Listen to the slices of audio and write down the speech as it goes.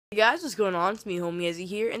Hey guys, what's going on? It's me, Homie Ezzy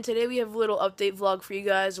here, and today we have a little update vlog for you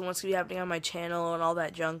guys on what's going to be happening on my channel and all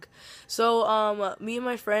that junk. So, me and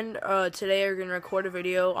my friend today are going to record a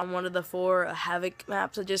video on one of the 4 Havoc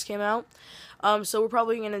maps that just came out. So we're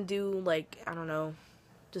probably going to do, like, I don't know,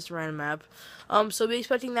 just a random map. So be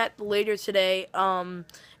expecting that later today.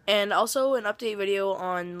 And also an update video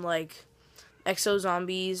on, like, Exo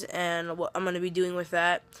Zombies and what I'm going to be doing with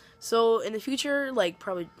that. So in the future,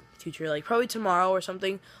 probably tomorrow or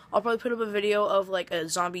something, I'll probably put up a video of like a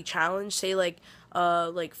zombie challenge, say like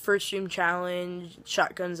first stream challenge,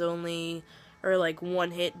 shotguns only, or like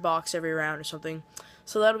 1-hit box every round or something.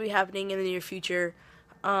 So that'll be happening in the near future.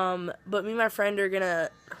 But me and my friend are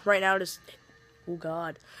gonna right now just me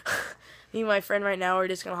and my friend right now are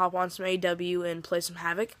just gonna hop on some AW and play some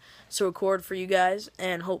Havoc. So record for you guys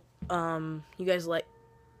and hope you guys like.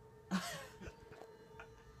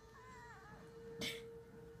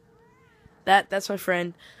 That's my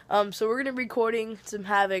friend. So we're gonna be recording some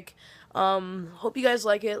Havoc. Hope you guys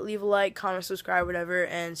like it. Leave a like, comment, subscribe, whatever,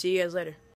 and see you guys later.